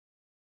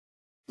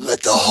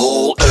Let the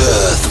whole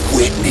earth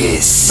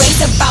witness.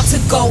 Rain's about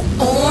to go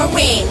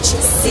orange,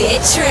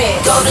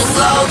 citrus. Golden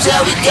globes,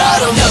 yeah, we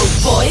got 'em. No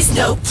boys,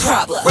 no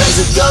problem. Rains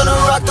are gonna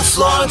rock the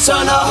floor and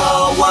turn the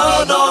whole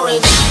world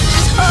orange.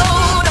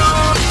 Hold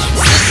on,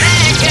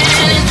 sit back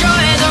and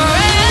enjoy the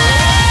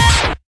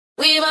ride.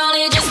 We've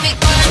only just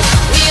begun.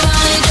 We've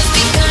only just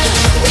begun.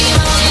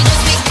 We've only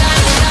just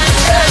begun.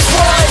 That's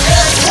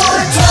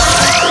one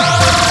time.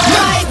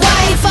 Right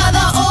way for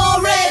the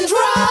orange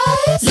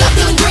rise. Love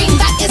blue and green,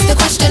 that is the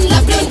question.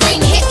 Love blue and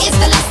green, here is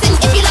the lesson.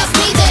 If you love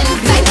me, then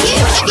thank you.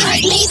 If you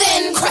hate me,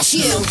 then crush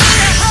you.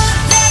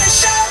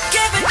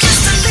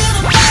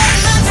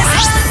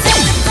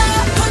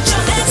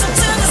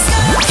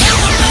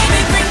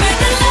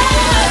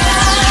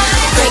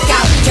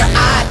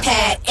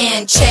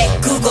 And check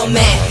Google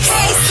Maps.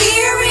 Hey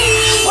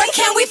Siri, where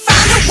can we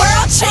find the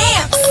world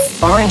champs?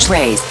 Orange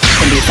rays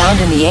can be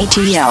found in the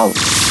ATL.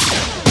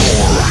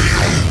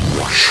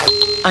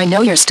 I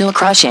know you're still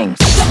crushing.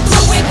 The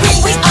blue and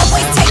green, we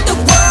always take the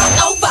world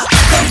over.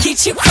 Gonna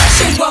get you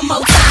crushing one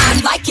more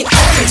time, like an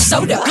orange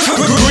soda.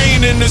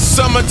 Green in the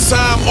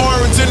summertime,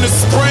 orange in the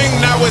spring.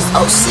 Now it's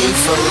OC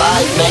for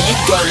life, man, you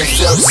gonna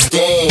feel the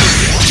sting.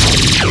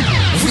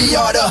 We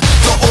are the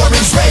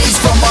orange rays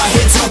from our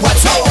head to our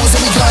toes,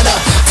 and we gonna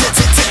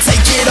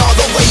take it all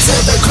the way to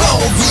the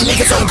globe. We make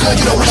it so good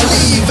you don't wanna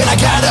leave, and I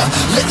gotta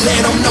let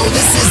them know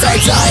this is our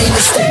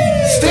dynasty.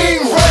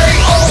 Stingray,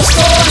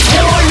 Allstars,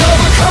 one of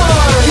a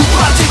kind. You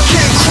about to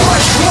get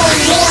crushed one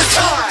more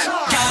time.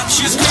 Got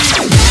you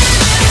screaming.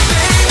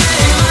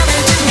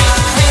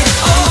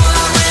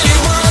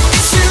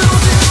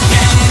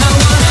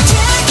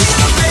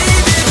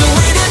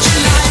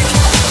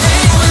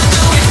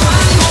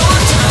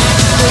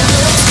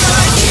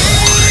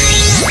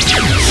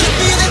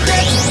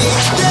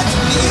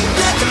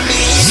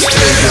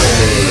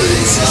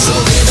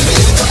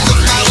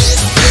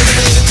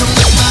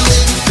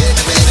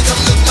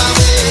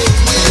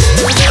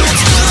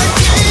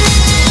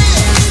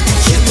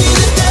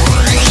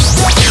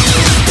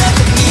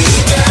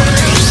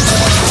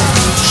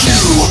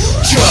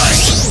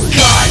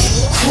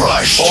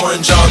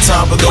 orange on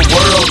top of the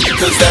world,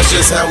 cause that's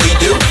just how we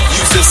do.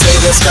 Used to say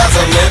the sky's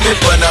the limit,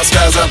 but now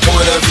sky's our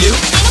point of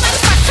view.